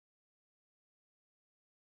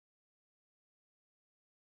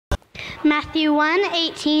Matthew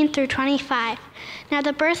 1:18 through 25. Now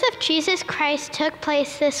the birth of Jesus Christ took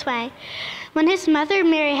place this way. When his mother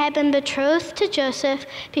Mary had been betrothed to Joseph,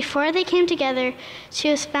 before they came together,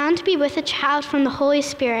 she was found to be with a child from the Holy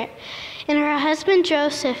Spirit. And her husband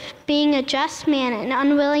Joseph, being a just man and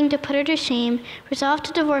unwilling to put her to shame, resolved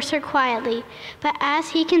to divorce her quietly. But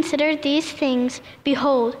as he considered these things,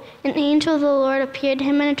 behold, an angel of the Lord appeared to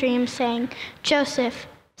him in a dream, saying, Joseph,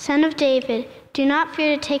 son of David, do not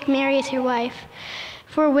fear to take Mary as your wife,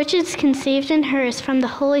 for which is conceived in her is from the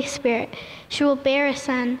Holy Spirit. She will bear a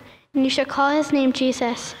son, and you shall call his name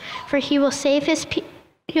Jesus, for he will save his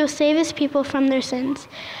people from their sins.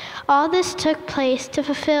 All this took place to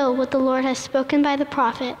fulfill what the Lord has spoken by the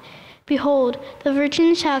prophet. Behold, the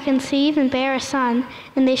virgin shall conceive and bear a son,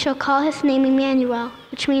 and they shall call his name Emmanuel,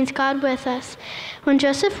 which means God with us. When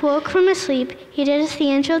Joseph woke from his sleep, he did as the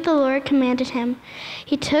angel of the Lord commanded him.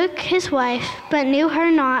 He took his wife, but knew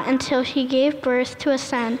her not until she gave birth to a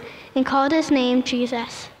son, and called his name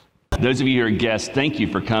Jesus. Those of you who are guests, thank you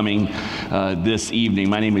for coming this evening.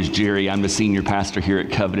 My name is Jerry. I'm the senior pastor here at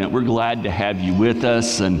Covenant. We're glad to have you with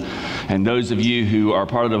us. And those of you who are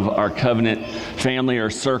part of our Covenant family or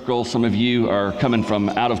circle, some of you are coming from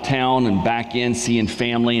out of town and back in, seeing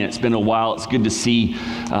family. And it's been a while. It's good to see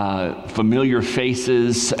familiar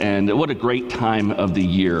faces. And what a great time of the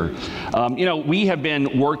year. We have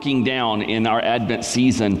been working down in our Advent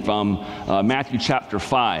season from Matthew chapter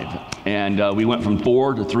 5. And we went from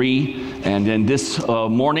 4 to 3. And then this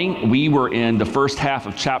morning, we were in the first half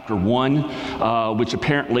of chapter 1, which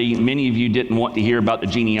apparently many of you didn't want to hear about the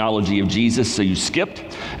genealogy of Jesus, so you skipped.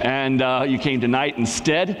 And you came tonight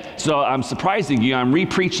instead. So I'm surprising you. I'm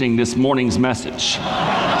re-preaching this morning's message.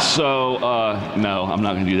 So, no, I'm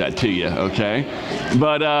not going to do that to you, okay?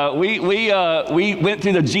 But we went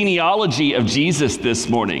through the genealogy of Jesus this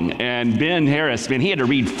morning. And Ben Harris, he had to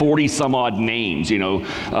read 40 some odd names,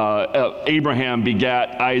 Abraham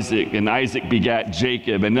begat Isaac, and Isaac begat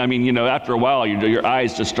Jacob. And after a while, your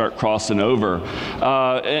eyes just start crossing over.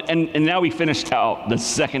 And now we finished out the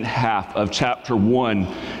second half of chapter 1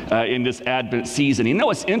 in this Advent season. You know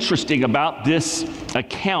what's interesting about this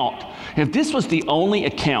account? If this was the only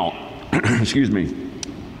account,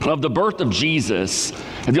 of the birth of Jesus,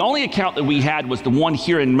 and the only account that we had was the one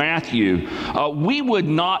here in Matthew, we would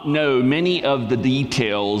not know many of the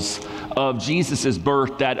details of Jesus's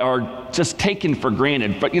birth that are just taken for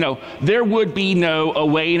granted. But there would be no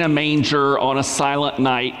away in a manger on a silent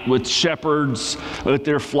night with shepherds with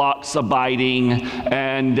their flocks abiding,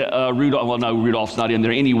 and Rudolph's not in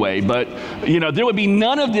there anyway, but there would be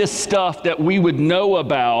none of this stuff that we would know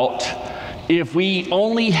about if we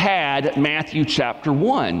only had Matthew chapter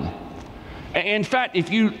 1. In fact,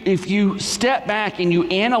 if you step back and you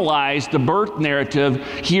analyze the birth narrative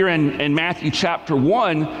here in Matthew chapter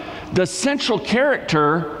 1, the central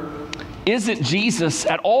character isn't Jesus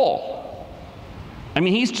at all.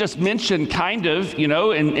 He's just mentioned kind of,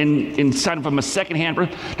 in kind of a second-hand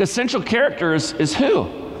birth. The central character is who?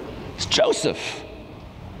 It's Joseph.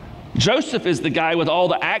 Joseph is the guy with all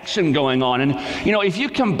the action going on. And, if you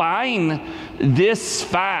combine this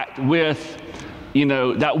fact with,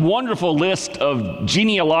 that wonderful list of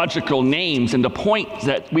genealogical names and the point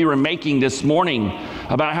that we were making this morning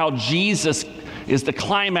about how Jesus is the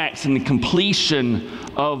climax and the completion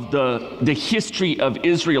of the history of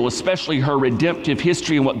Israel, especially her redemptive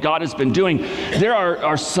history and what God has been doing, there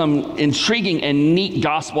are some intriguing and neat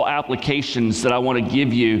gospel applications that I want to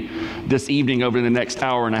give you this evening over the next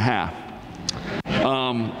hour and a half.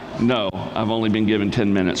 No, I've only been given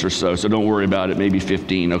 10 minutes or so don't worry about it. Maybe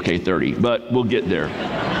 15, okay, 30, but we'll get there.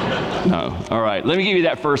 No, all right, let me give you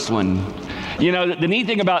that first one. The neat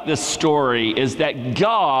thing about this story is that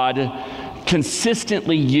God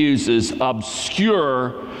consistently uses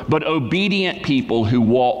obscure but obedient people who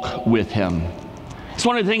walk with him. It's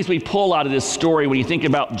one of the things we pull out of this story when you think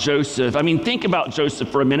about Joseph. Think about Joseph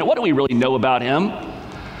for a minute. What do we really know about him?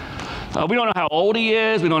 We don't know how old he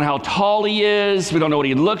is. We don't know how tall he is. We don't know what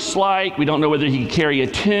he looks like. We don't know whether he can carry a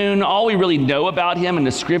tune. All we really know about him in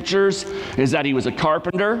the scriptures is that he was a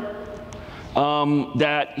carpenter,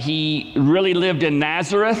 that he really lived in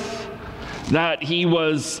Nazareth, that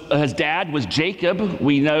his dad was Jacob.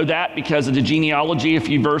 We know that because of the genealogy a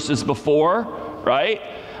few verses before, right?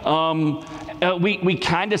 We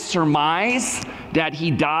kind of surmise that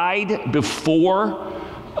he died before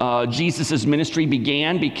Jesus' ministry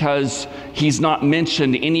began, because he's not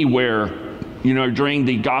mentioned anywhere, during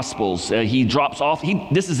the Gospels. He drops off.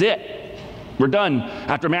 This is it. We're done.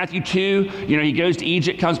 After Matthew 2, he goes to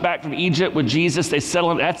Egypt, comes back from Egypt with Jesus. They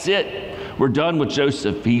settle him. That's it. We're done with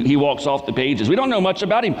Joseph. He walks off the pages. We don't know much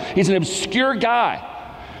about him. He's an obscure guy.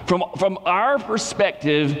 From our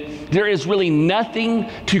perspective, there is really nothing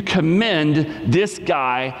to commend this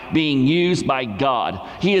guy being used by God.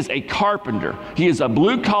 He is a carpenter. He is a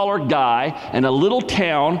blue-collar guy in a little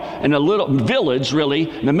town, in a little village, really,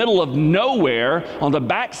 in the middle of nowhere on the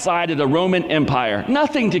backside of the Roman Empire.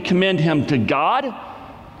 Nothing to commend him to God.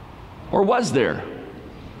 Or was there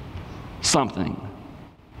something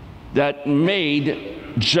that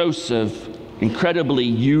made Joseph incredibly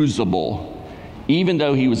usable, even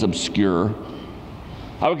though he was obscure?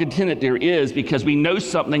 I would contend that there is, because we know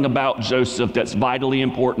something about Joseph that's vitally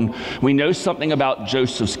important. We know something about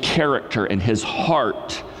Joseph's character and his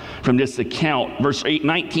heart from this account. Verse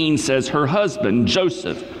 19 says, her husband,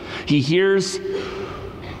 Joseph, he hears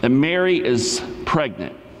that Mary is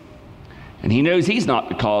pregnant, and he knows he's not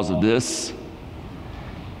the cause of this.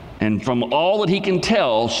 And from all that he can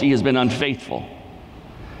tell, she has been unfaithful.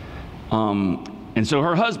 And so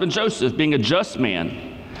her husband Joseph, being a just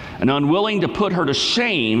man and unwilling to put her to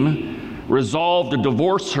shame, resolved to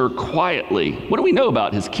divorce her quietly. What do we know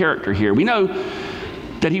about his character here? We know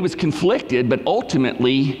that he was conflicted, but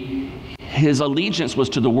ultimately his allegiance was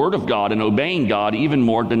to the Word of God and obeying God even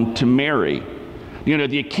more than to Mary. You know,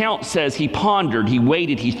 the account says he pondered, he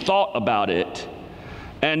waited, he thought about it.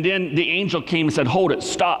 And then the angel came and said, hold it,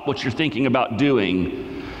 stop what you're thinking about doing.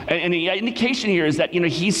 And the indication here is that,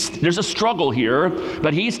 there's a struggle here,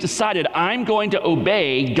 but he's decided, I'm going to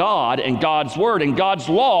obey God and God's word. And God's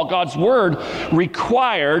law, God's word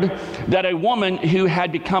required that a woman who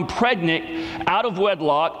had become pregnant out of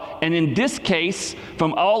wedlock, and in this case,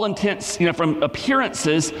 from all intents, from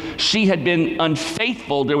appearances, she had been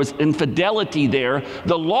unfaithful. There was infidelity there.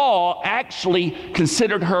 The law actually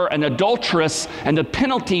considered her an adulteress, and the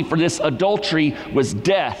penalty for this adultery was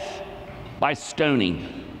death by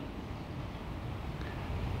stoning.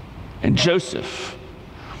 And Joseph,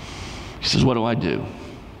 he says, what do I do?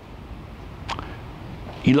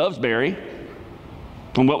 He loves Mary.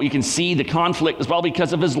 From what we can see, the conflict is probably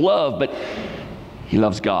because of his love, but he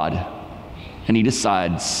loves God. And he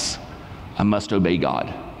decides, I must obey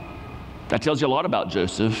God. That tells you a lot about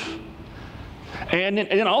Joseph. And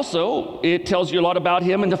also, it tells you a lot about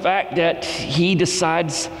him and the fact that he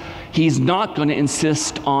decides he's not going to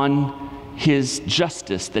insist on his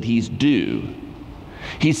justice that he's due.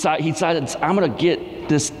 He decided, I'm going to get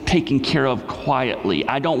this taken care of quietly.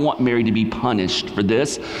 I don't want Mary to be punished for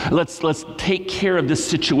this. Let's take care of this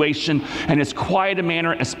situation in as quiet a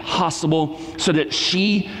manner as possible so that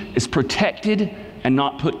she is protected and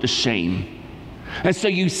not put to shame. And so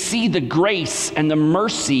you see the grace and the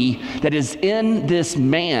mercy that is in this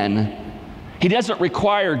man. He doesn't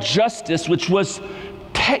require justice, which was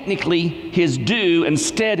technically his due.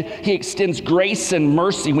 Instead, he extends grace and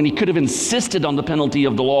mercy when he could have insisted on the penalty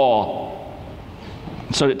of the law.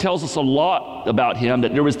 So it tells us a lot about him,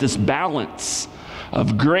 that there was this balance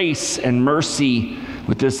of grace and mercy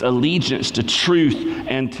with this allegiance to truth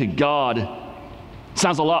and to God.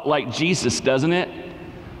 Sounds a lot like Jesus, doesn't it?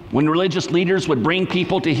 When religious leaders would bring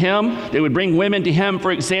people to him, they would bring women to him,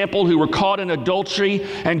 for example, who were caught in adultery,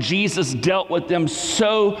 and Jesus dealt with them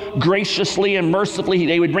so graciously and mercifully.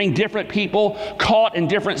 They would bring different people caught in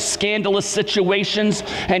different scandalous situations,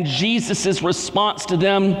 and Jesus' response to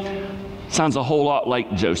them sounds a whole lot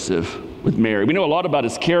like Joseph with Mary. We know a lot about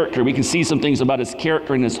his character. We can see some things about his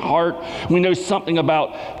character and his heart. We know something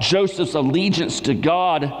about Joseph's allegiance to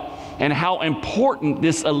God and how important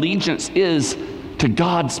this allegiance is to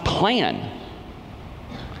God's plan.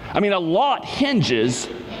 I mean, a lot hinges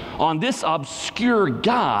on this obscure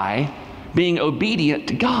guy being obedient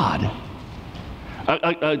to God.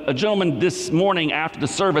 A gentleman this morning after the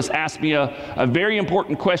service asked me a very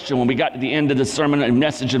important question when we got to the end of the sermon and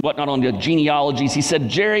message and whatnot on the genealogies. He said,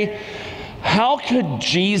 Jerry, how could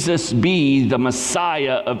Jesus be the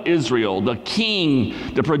Messiah of Israel, the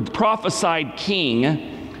king, the prophesied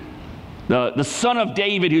king, the son of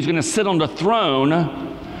David who's going to sit on the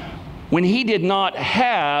throne, when he did not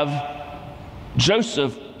have,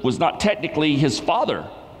 Joseph was not technically his father?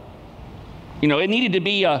 It needed to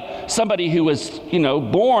be somebody who was,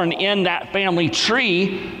 born in that family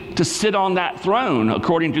tree to sit on that throne,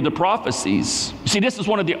 according to the prophecies. See, this is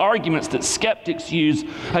one of the arguments that skeptics use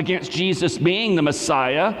against Jesus being the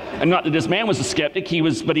Messiah. And not that this man was a skeptic,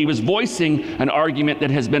 but he was voicing an argument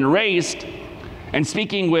that has been raised. And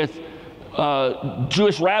speaking with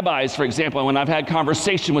Jewish rabbis, for example, when I've had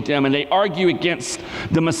conversation with them and they argue against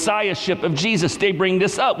the messiahship of Jesus, they bring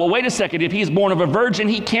this up. Well, wait a second. If he's born of a virgin,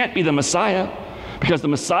 he can't be the Messiah, because the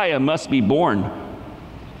Messiah must be born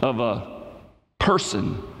of a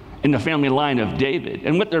person in the family line of David.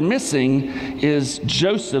 And what they're missing is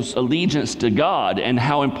Joseph's allegiance to God and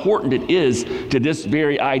how important it is to this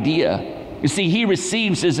very idea. You see, he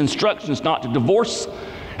receives his instructions not to divorce,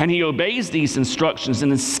 and he obeys these instructions,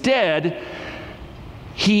 and instead,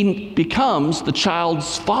 he becomes the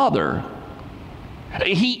child's father.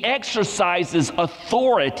 He exercises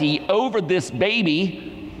authority over this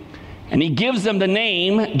baby, and he gives them the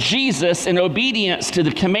name Jesus in obedience to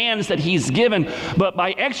the commands that he's given. But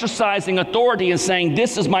by exercising authority and saying,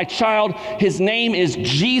 this is my child, his name is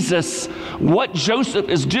Jesus, what Joseph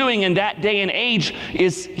is doing in that day and age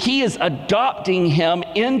is he is adopting him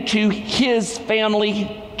into his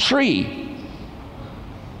family tree.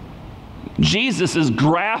 Jesus is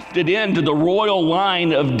grafted into the royal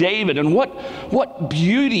line of David. And what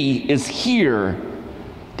beauty is here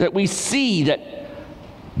that we see that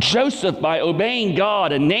Joseph, by obeying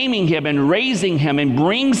God and naming him and raising him and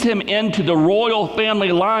brings him into the royal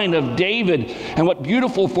family line of David. And what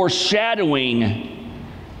beautiful foreshadowing,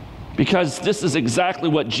 because this is exactly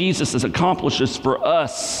what Jesus accomplishes for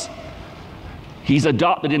us. He's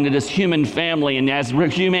adopted into this human family, and as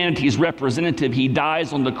humanity's representative, he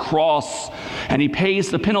dies on the cross, and he pays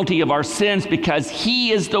the penalty of our sins because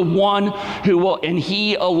he is the one who will, and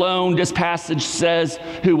he alone, this passage says,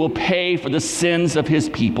 who will pay for the sins of his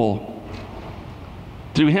people.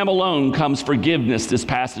 Through him alone comes forgiveness, this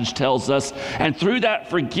passage tells us. And through that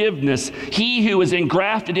forgiveness, he who is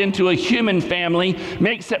engrafted into a human family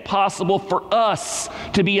makes it possible for us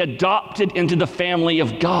to be adopted into the family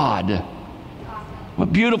of God.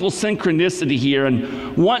 What beautiful synchronicity here.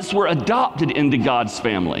 And once we're adopted into God's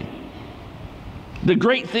family, the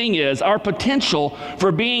great thing is our potential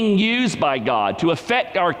for being used by God to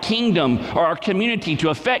affect our kingdom or our community, to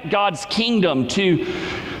affect God's kingdom, to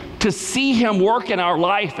see him work in our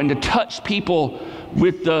life and to touch people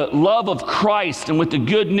with the love of Christ and with the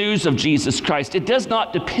good news of Jesus Christ. It does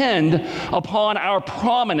not depend upon our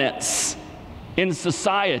prominence in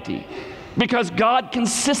society, because God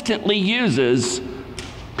consistently uses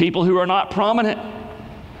people who are not prominent,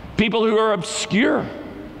 people who are obscure,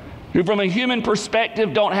 who from a human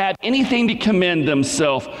perspective don't have anything to commend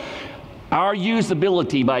themselves. Our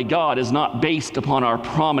usability by God is not based upon our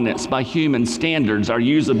prominence by human standards. Our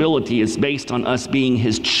usability is based on us being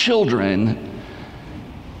his children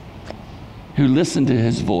who listen to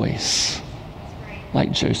his voice,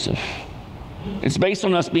 like Joseph. It's based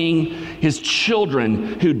on us being his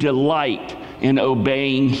children who delight in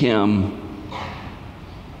obeying him,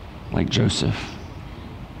 like Joseph.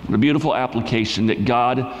 What a beautiful application that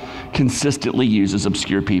God consistently uses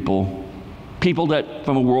obscure people. People that,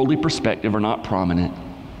 from a worldly perspective, are not prominent.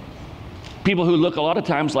 People who look a lot of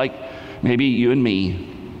times like maybe you and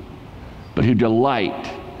me, but who delight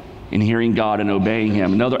in hearing God and obeying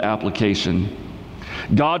him. Another application.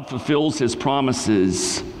 God fulfills his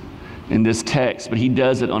promises in this text, but he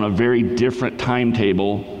does it on a very different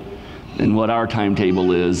timetable than what our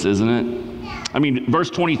timetable is, isn't it? I mean, verse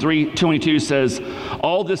 22 says,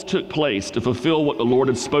 all this took place to fulfill what the Lord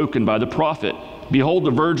had spoken by the prophet. Behold,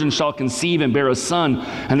 the virgin shall conceive and bear a son,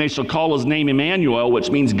 and they shall call his name Emmanuel, which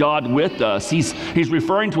means God with us. He's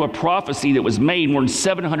referring to a prophecy that was made more than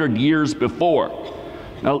 700 years before.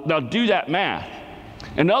 Now do that math.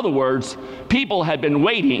 In other words, people had been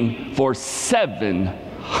waiting for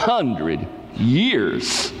 700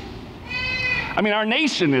 years. I mean, our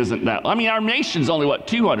nation isn't that. I mean, our nation's only,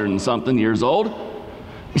 200 and something years old?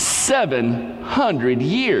 700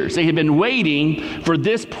 years. They had been waiting for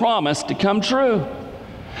this promise to come true.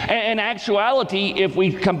 And in actuality, if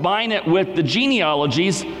we combine it with the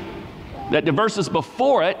genealogies, that the verses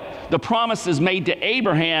before it, the promises made to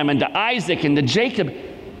Abraham and to Isaac and to Jacob,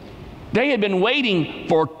 they had been waiting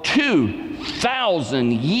for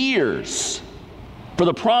 2,000 years for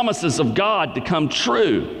the promises of God to come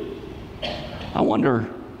true. I wonder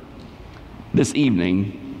this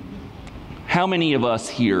evening, how many of us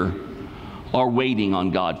here are waiting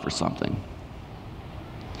on God for something?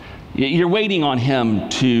 You're waiting on him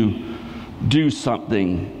to do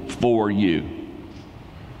something for you.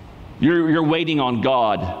 You're waiting on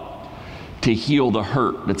God to heal the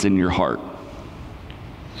hurt that's in your heart.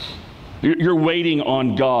 You're waiting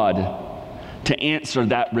on God to answer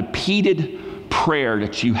that repeated prayer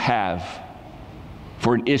that you have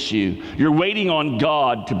for an issue. You're waiting on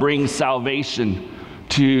God to bring salvation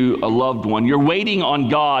to a loved one. You're waiting on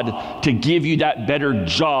God to give you that better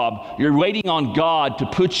job. You're waiting on God to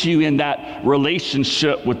put you in that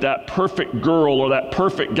relationship with that perfect girl or that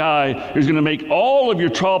perfect guy who's going to make all of your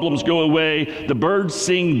problems go away. The birds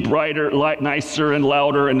sing brighter, nicer and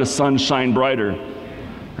louder, and the sun shine brighter.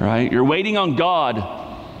 Right? You're waiting on God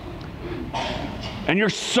And you're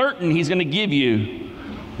certain he's going to give you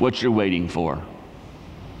what you're waiting for.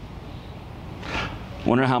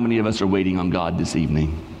 Wonder how many of us are waiting on God this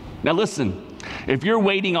evening. Now listen, if you're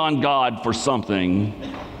waiting on God for something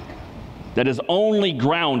that is only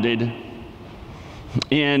grounded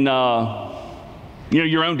in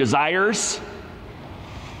your own desires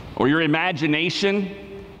or your imagination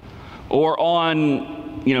or on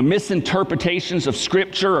misinterpretations of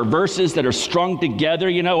Scripture or verses that are strung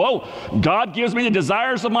together, God gives me the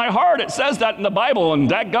desires of my heart. It says that in the Bible, and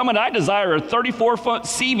dadgummit, I desire a 34-foot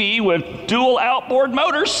CV with dual outboard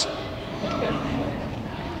motors.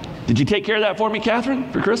 Did you take care of that for me,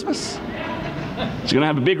 Catherine, for Christmas? She's going to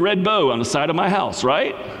have a big red bow on the side of my house,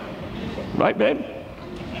 right? Right, babe?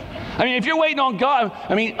 If you're waiting on God,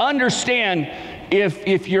 understand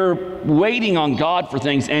if you're waiting on God for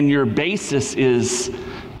things and your basis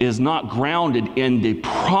is not grounded in the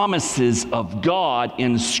promises of God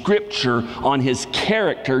in Scripture on His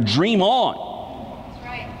character, dream on. That's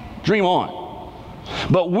right. Dream on.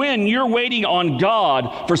 But when you're waiting on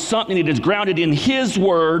God for something that is grounded in His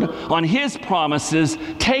Word, on His promises,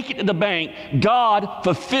 take it to the bank. God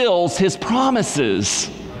fulfills His promises.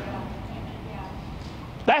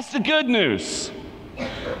 That's the good news.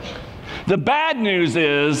 The bad news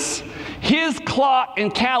is His clock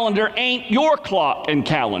and calendar ain't your clock and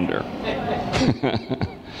calendar.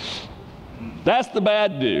 That's the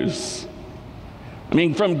bad news.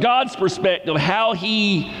 From God's perspective, how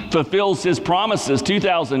He fulfills His promises,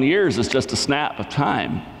 2,000 years is just a snap of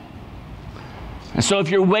time. And so if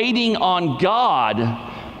you're waiting on God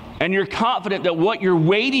and you're confident that what you're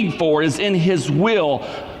waiting for is in His will,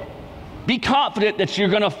 be confident that you're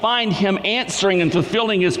going to find Him answering and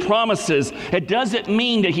fulfilling His promises. It doesn't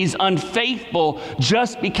mean that He's unfaithful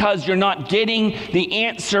just because you're not getting the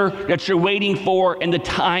answer that you're waiting for in the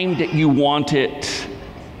time that you want it.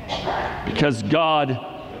 Because God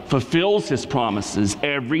fulfills His promises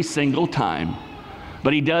every single time,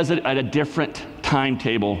 but He does it at a different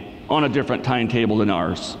timetable, on a different timetable than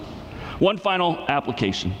ours. One final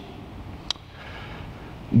application.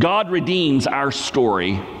 God redeems our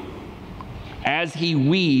story as He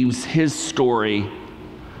weaves His story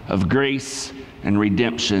of grace and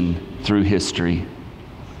redemption through history.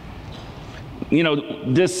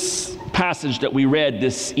 This passage that we read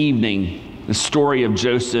this evening, the story of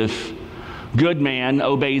Joseph, good man,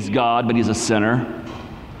 obeys God, but he's a sinner.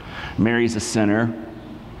 Mary's a sinner.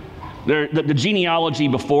 The genealogy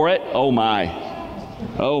before it, oh my.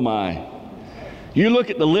 You look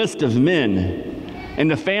at the list of men in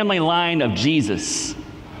the family line of Jesus.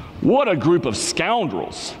 What a group of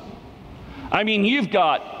scoundrels. You've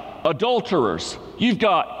got adulterers, you've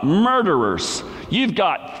got murderers, you've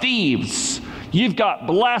got thieves, you've got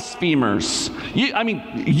blasphemers.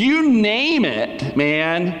 You name it,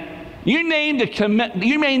 man. You name the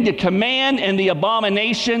command and the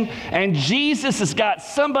abomination, and Jesus has got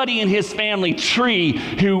somebody in His family tree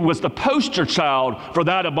who was the poster child for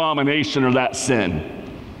that abomination or that sin.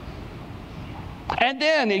 And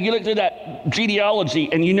then you look through that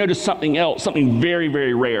genealogy and you notice something else, something very,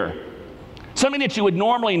 very rare. Something that you would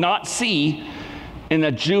normally not see in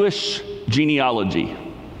a Jewish genealogy.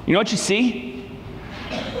 You know what you see?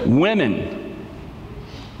 Women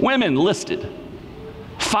listed.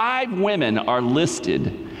 5 women are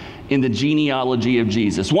listed in the genealogy of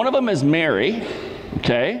Jesus. One of them is Mary,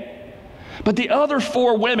 okay? But the other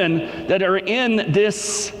 4 women that are in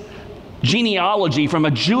this genealogy from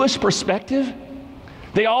a Jewish perspective,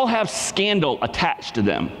 they all have scandal attached to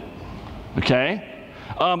them, okay?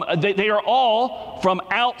 They are all from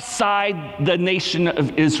outside the nation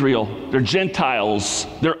of Israel. They're Gentiles.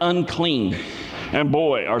 They're unclean. And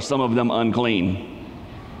boy, are some of them unclean.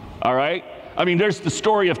 All right? There's the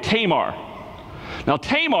story of Tamar. Now,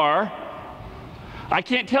 Tamar, I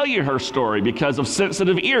can't tell you her story because of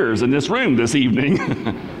sensitive ears in this room this evening.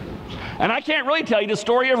 And I can't really tell you the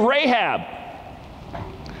story of Rahab.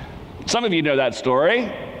 Some of you know that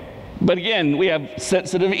story. But again, we have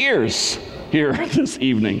sensitive ears here this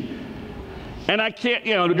evening. And I can't,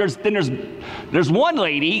 there's one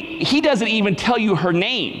lady, he doesn't even tell you her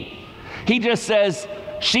name. He just says,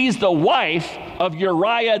 she's the wife of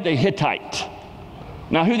Uriah the Hittite.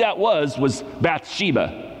 Now, who that was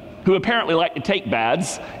Bathsheba, who apparently liked to take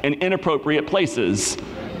baths in inappropriate places.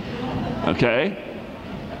 Okay?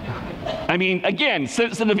 Again,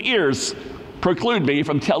 sensitive ears preclude me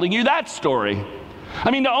from telling you that story.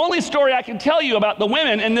 The only story I can tell you about the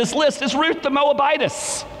women in this list is Ruth the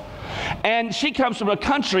Moabitess. And she comes from a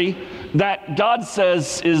country that God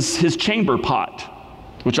says is His chamber pot,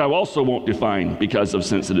 which I also won't define because of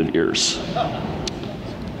sensitive ears.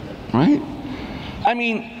 Right?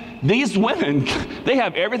 these women, they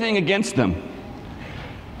have everything against them.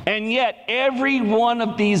 And yet, every one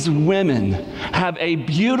of these women have a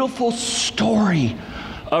beautiful story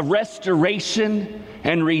of restoration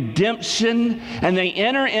and redemption, and they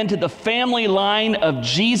enter into the family line of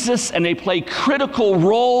Jesus, and they play critical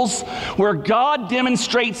roles where God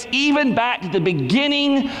demonstrates even back to the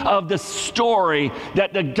beginning of the story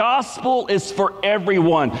that the gospel is for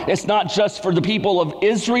everyone. It's not just for the people of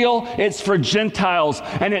Israel, it's for Gentiles,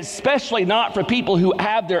 and it's especially not for people who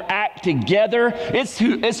have their act together.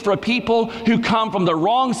 It's for people who come from the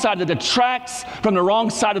wrong side of the tracks, from the wrong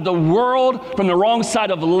side of the world, from the wrong side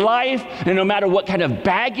of life, and no matter what kind of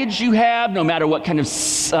baggage you have, no matter what kind of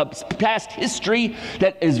past history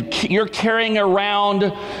you're carrying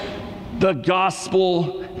around, the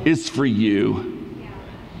gospel is for you.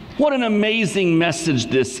 What an amazing message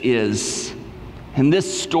this is in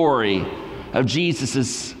this story of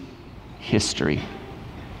Jesus' history.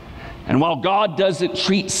 And while God doesn't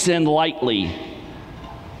treat sin lightly,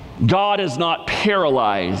 God is not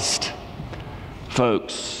paralyzed,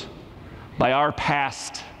 folks, by our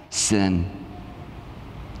past sin.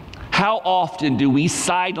 How often do we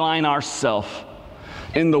sideline ourselves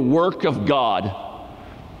in the work of God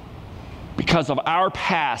because of our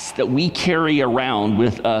past that we carry around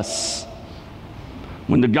with us?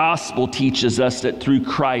 When the gospel teaches us that through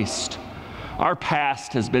Christ, our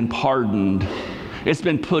past has been pardoned. It's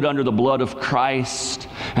been put under the blood of Christ,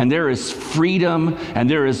 and there is freedom, and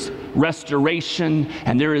there is restoration,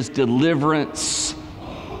 and there is deliverance.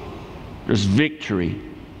 There's victory.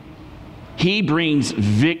 He brings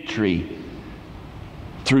victory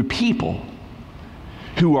through people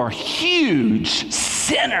who are huge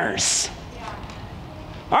sinners.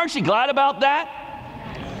 Aren't you glad about that?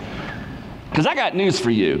 Because I got news for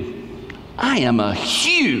you. I am a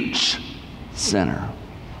huge sinner.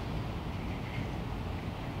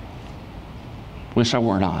 Wish I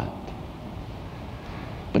were not.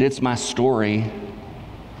 But it's my story,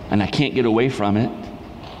 and I can't get away from it.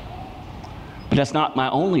 But that's not my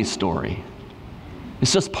only story.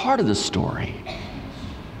 It's just part of the story.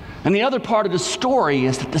 And the other part of the story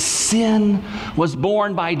is that the sin was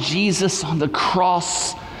borne by Jesus on the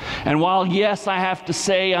cross. And while, yes, I have to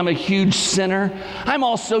say I'm a huge sinner, I'm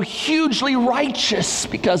also hugely righteous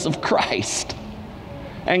because of Christ.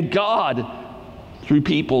 And God, through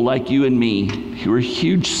people like you and me, who are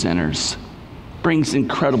huge sinners, brings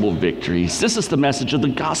incredible victories. This is the message of the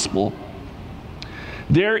gospel.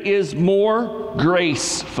 There is more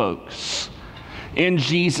grace, folks, in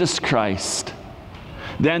Jesus Christ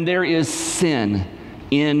than there is sin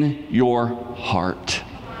in your heart.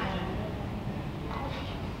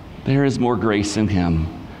 There is more grace in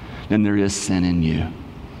Him than there is sin in you.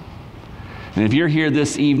 And if you're here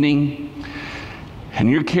this evening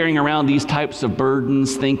and you're carrying around these types of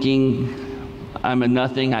burdens, thinking, I'm a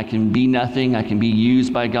nothing, I can be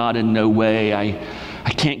used by God in no way,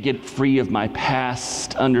 I can't get free of my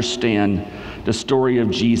past, understand the story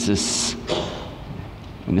of Jesus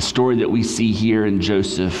and the story that we see here in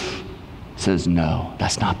Joseph says, no,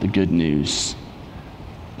 that's not the good news.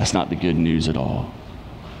 That's not the good news at all.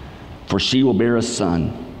 For she will bear a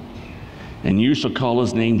son, and you shall call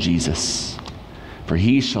his name Jesus. For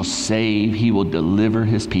he shall save, he will deliver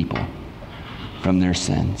his people from their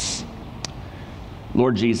sins.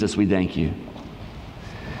 Lord Jesus, we thank you.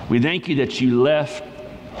 We thank you that you left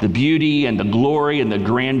the beauty and the glory and the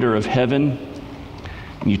grandeur of heaven,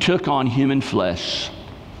 and you took on human flesh.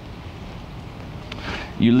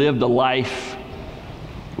 You lived a life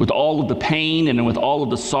with all of the pain and with all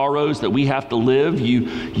of the sorrows that we have to live.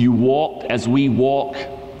 You walked as we walk,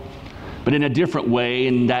 but in a different way,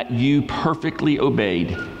 in that you perfectly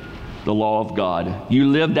obeyed the law of God. You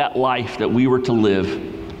lived that life that we were to live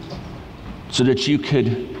so that you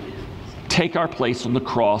could take our place on the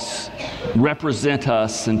cross, represent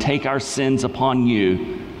us, and take our sins upon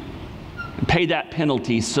you, and pay that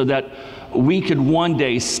penalty so that we could one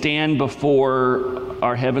day stand before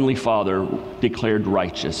our Heavenly Father declared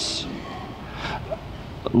righteous.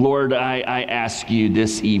 Lord, I ask you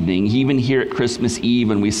this evening, even here at Christmas Eve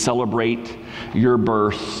when we celebrate your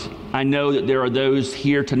birth, I know that there are those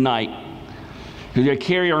here tonight who they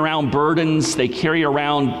carry around burdens, they carry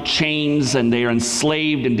around chains, and they are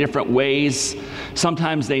enslaved in different ways.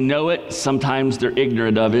 Sometimes they know it, sometimes they're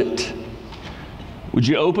ignorant of it. Would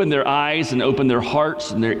you open their eyes and open their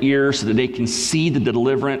hearts and their ears so that they can see the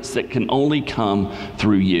deliverance that can only come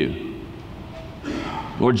through you?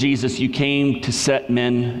 Lord Jesus, you came to set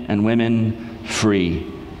men and women free.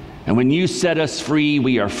 And when you set us free,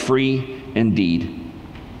 we are free indeed.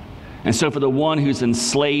 And so for the one who's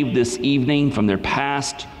enslaved this evening from their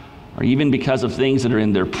past or even because of things that are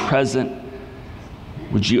in their present,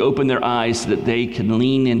 would you open their eyes so that they can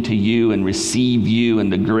lean into you and receive you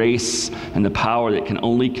and the grace and the power that can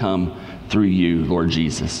only come through you, Lord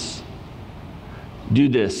Jesus. Do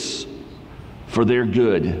this for their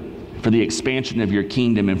good, for the expansion of your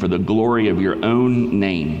kingdom, and for the glory of your own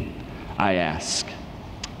name, I ask.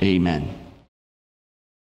 Amen.